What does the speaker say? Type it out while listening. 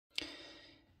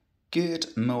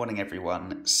Good morning,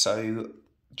 everyone. So,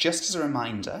 just as a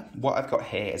reminder, what I've got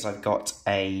here is I've got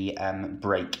a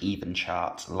break-even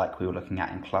chart like we were looking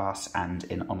at in class and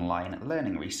in online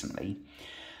learning recently.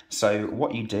 So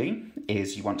what you do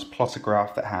is you want to plot a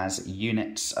graph that has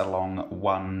units along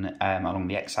along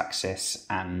the x-axis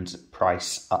and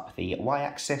price up the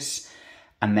y-axis,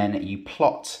 and then you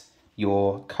plot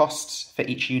your costs for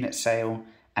each unit sale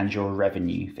and your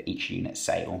revenue for each unit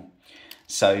sale.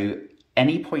 So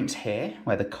any point here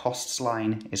where the costs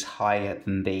line is higher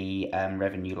than the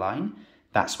revenue line,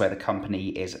 that's where the company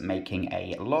is making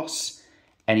a loss.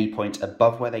 Any point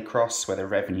above where they cross, where the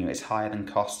revenue is higher than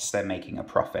costs, they're making a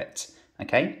profit,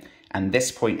 okay? And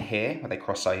this point here, where they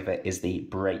cross over, is the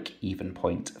break-even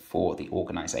point for the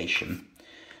organisation.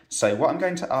 So what I'm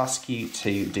going to ask you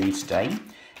to do today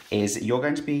is you're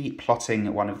going to be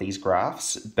plotting one of these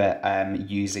graphs, but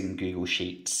using Google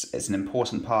Sheets. It's an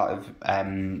important part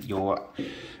of your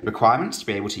requirements to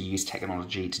be able to use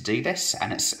technology to do this,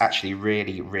 and it's actually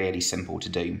really, really simple to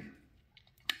do.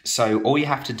 So all you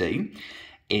have to do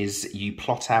is you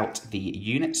plot out the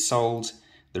units sold,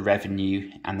 the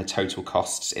revenue, and the total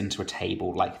costs into a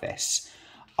table like this.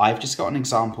 I've just got an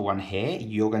example one here.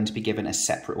 You're going to be given a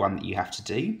separate one that you have to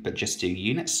do, but just do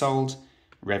units sold,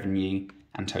 revenue,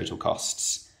 and total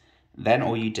costs. Then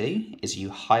all you do is you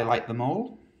highlight them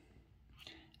all,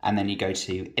 and then you go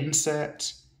to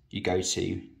Insert, you go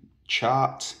to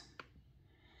Chart,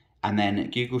 and then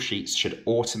Google Sheets should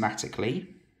automatically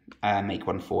make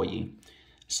one for you.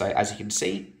 So as you can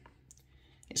see,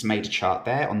 it's made a chart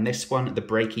there. On this one, the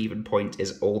break-even point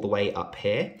is all the way up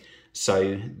here.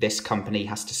 So this company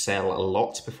has to sell a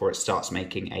lot before it starts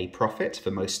making a profit.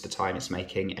 For most of the time, it's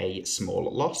making a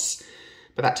small loss.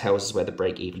 But that tells us where the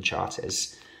break-even chart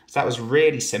is. So that was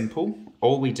really simple.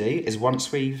 All we do is once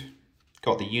we've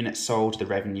got the units sold, the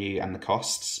revenue, and the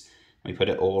costs, we put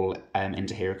it all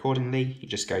into here accordingly. You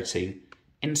just go to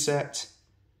Insert,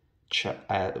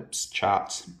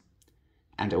 Chart,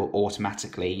 and it will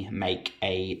automatically make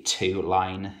a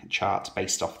two-line chart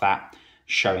based off that,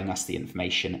 showing us the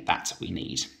information that we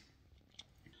need.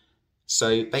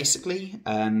 So basically,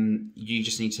 you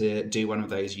just need to do one of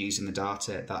those using the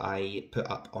data that I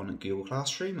put up on Google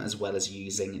Classroom, as well as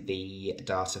using the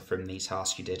data from the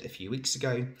task you did a few weeks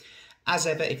ago. As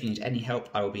ever, if you need any help,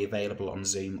 I will be available on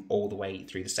Zoom all the way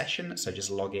through the session, so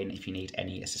just log in if you need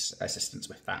any assistance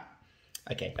with that.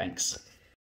 Okay, thanks.